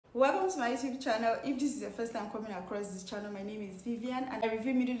Welcome to my YouTube channel. If this is your first time coming across this channel, my name is Vivian and I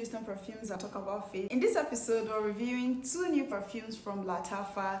review Middle Eastern perfumes and talk about faith. In this episode, we're reviewing two new perfumes from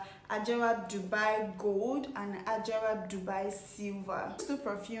Lattafa, Ajayeb Dubai Gold and Ajayeb Dubai Silver. These two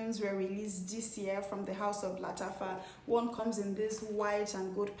perfumes were released this year from the house of Lattafa. One comes in this white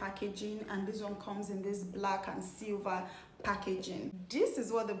and gold packaging and this one comes in this black and silver packaging. This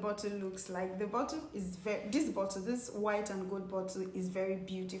is what the bottle looks like. The bottle is this white and gold bottle is very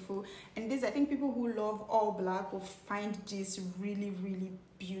beautiful, and this, I think people who love all black will find this really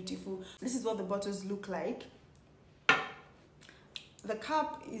beautiful. This is what the bottles look like. The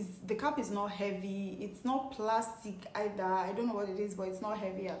cap is not heavy, it's not plastic either. I don't know what it is, but it's not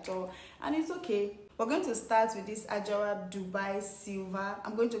heavy at all, and it's okay. We're going to start with this Ajayeb Dubai Silver.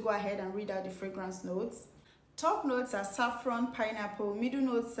 I'm going to go ahead and read out the fragrance notes. Top notes are saffron, pineapple. Middle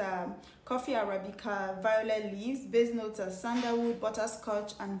notes are coffee arabica, violet leaves. Base notes are sandalwood,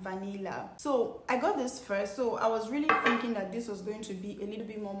 butterscotch, and vanilla. So I got this first. So I was really thinking that this was going to be a little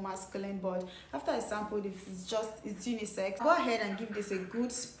bit more masculine, but after I sampled it, it's unisex. Go ahead and give this a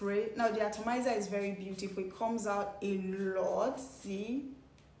good spray. Now the atomizer is very beautiful. It comes out a lot. See,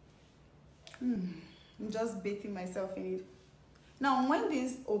 I'm just bathing myself in it. Now when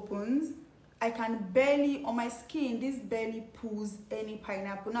this opens, I can barely, on my skin, this barely pulls any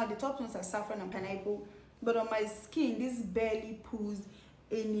pineapple. Now the top notes are saffron and pineapple, but on my skin, this barely pulls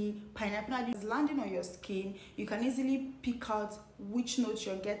any pineapple. Now this is landing on your skin. You can easily pick out which note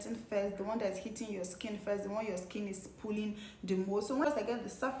you're getting first, the one that's hitting your skin first, the one your skin is pulling the most. So once I get the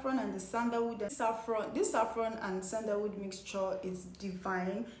saffron and the sandalwood, this saffron and sandalwood mixture is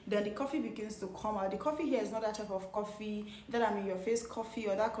divine. Then the coffee begins to come out. The coffee here is not that type of coffee that I'm in your face coffee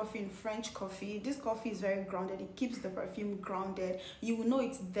or that coffee in French coffee. This coffee is very grounded. It keeps the perfume grounded. You will know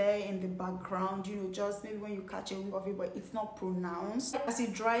it's there in the background, you know, just maybe when you catch a whiff of it, but it's not pronounced. As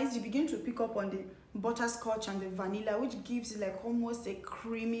it dries, you begin to pick up on the butterscotch and the vanilla, which gives you like almost a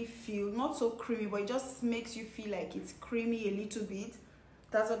creamy feel. Not so creamy, but it just makes you feel like it's creamy a little bit.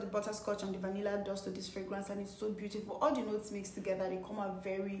 That's what the butterscotch and the vanilla does to this fragrance, and it's so beautiful. All the notes mixed together, they come out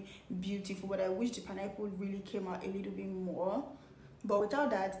very beautiful, but I wish the pineapple really came out a little bit more, but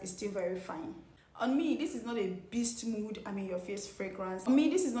without that, it's still very fine. On me, this is not a beast mood, I'm in your face fragrance. On me,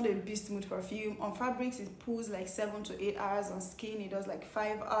 this is not a beast mood perfume. On fabrics, it pulls like 7 to 8 hours. On skin, it does like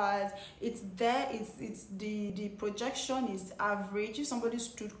 5 hours. It's there, it's the projection is average. If somebody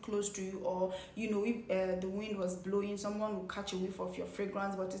stood close to you, or you know, if the wind was blowing, someone will catch a whiff of your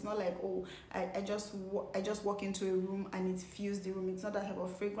fragrance, but it's not like, oh, I just walk into a room and it fills the room. It's not that type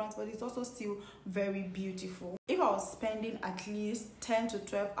of fragrance, but it's also still very beautiful. If I was spending at least 10 to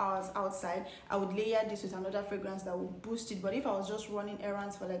 12 hours outside, I would layer this with another fragrance that would boost it. But if I was just running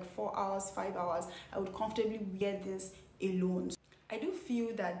errands for like 4 hours, 5 hours, I would comfortably wear this alone. I do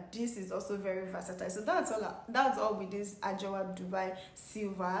feel that this is also very versatile. So that's all with this Ajayeb Dubai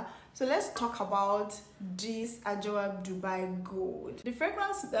Silver. So let's talk about this Ajayeb Dubai Gold. The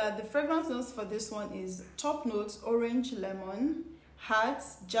fragrance notes for this one is top notes orange, lemon,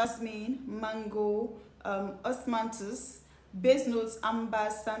 hearts, jasmine, mango, osmanthus. Base notes amber,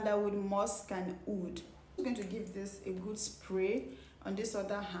 sandalwood, musk, and oud. I'm going to give this a good spray on this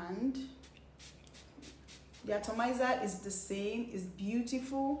other hand. The atomizer is the same, it's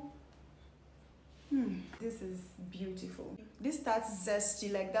beautiful. This is beautiful. This starts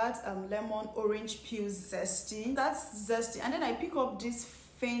zesty, like that lemon orange peel zesty. That's zesty, and then I pick up this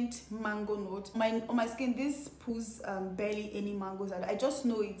faint mango note. On my skin, this pulls barely any mangoes. I just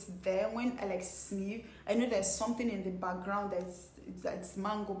know it's there. When I like sniff, I know there's something in the background that's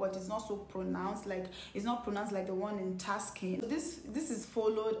mango, but it's not so pronounced. Like it's not pronounced like the one in Tasking. So this is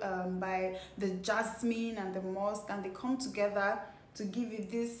followed by the jasmine and the musk, and they come together to give you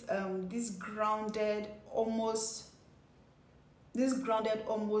this grounded, almost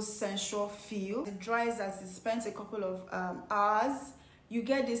sensual feel. It dries as it spends a couple of hours. You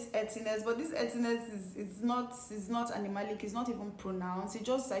get this earthiness, but this earthiness is not animalic. It's not even pronounced.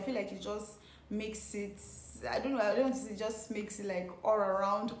 I feel like it just makes it, it just makes it like all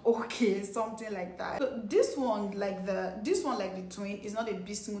around okay, something like that. So this one like the twin is not a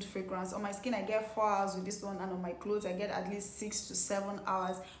beast mood fragrance. On my skin, I get 4 hours with this one, and on my clothes, I get at least 6 to 7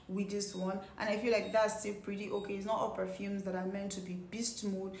 hours with this one, and I feel like that's still pretty okay. It's not all perfumes that are meant to be beast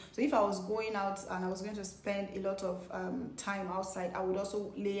mood. So if I was going out and I was going to spend a lot of time outside, I would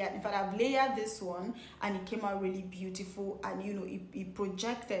also layer. In fact, I've layered this one and it came out really beautiful, and you know, it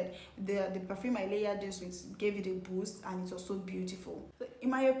projected the perfume I layered this with, gave it a boost, and it's also beautiful. in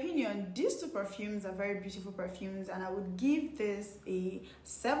my opinion, these two perfumes are very beautiful perfumes, and I would give this a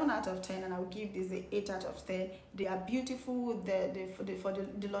 7 out of 10, and I would give this a 8 out of 10. They are beautiful. For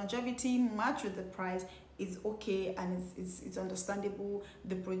the longevity, match with the price, is okay, and it's understandable.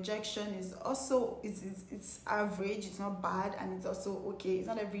 The projection is also it's average, it's not bad, and it's also okay. It's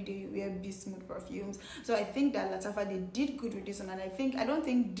not every day you wear Bismuth perfumes. So I think that Lattafa, they did good with this one, and I don't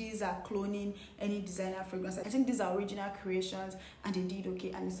think these are cloning any designer fragrance. I think these are original creations, and they did okay,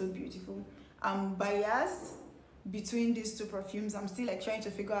 and it's so beautiful. I'm biased between these two perfumes. I'm still like trying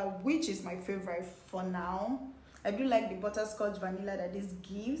to figure out which is my favorite for now. I do like the butterscotch vanilla that this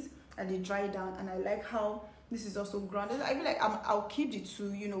gives, and they dry down, and I like how this is also grounded. I feel like I'll keep the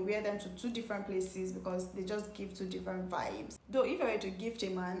two, you know, wear them to two different places, because they just give two different vibes. Though if I were to gift a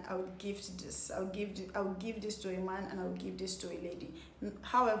man, I would gift this. I would give this to a man, and I would give this to a lady.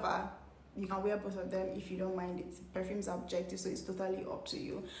 However, you can wear both of them if you don't mind it. Perfumes are objective, so it's totally up to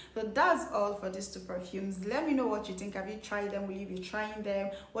you. So that's all for these two perfumes. Let me know what you think. Have you tried them? Will you be trying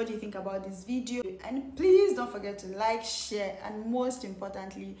them? What do you think about this video? And please don't forget to like, share, and most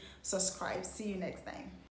importantly, subscribe. See you next time.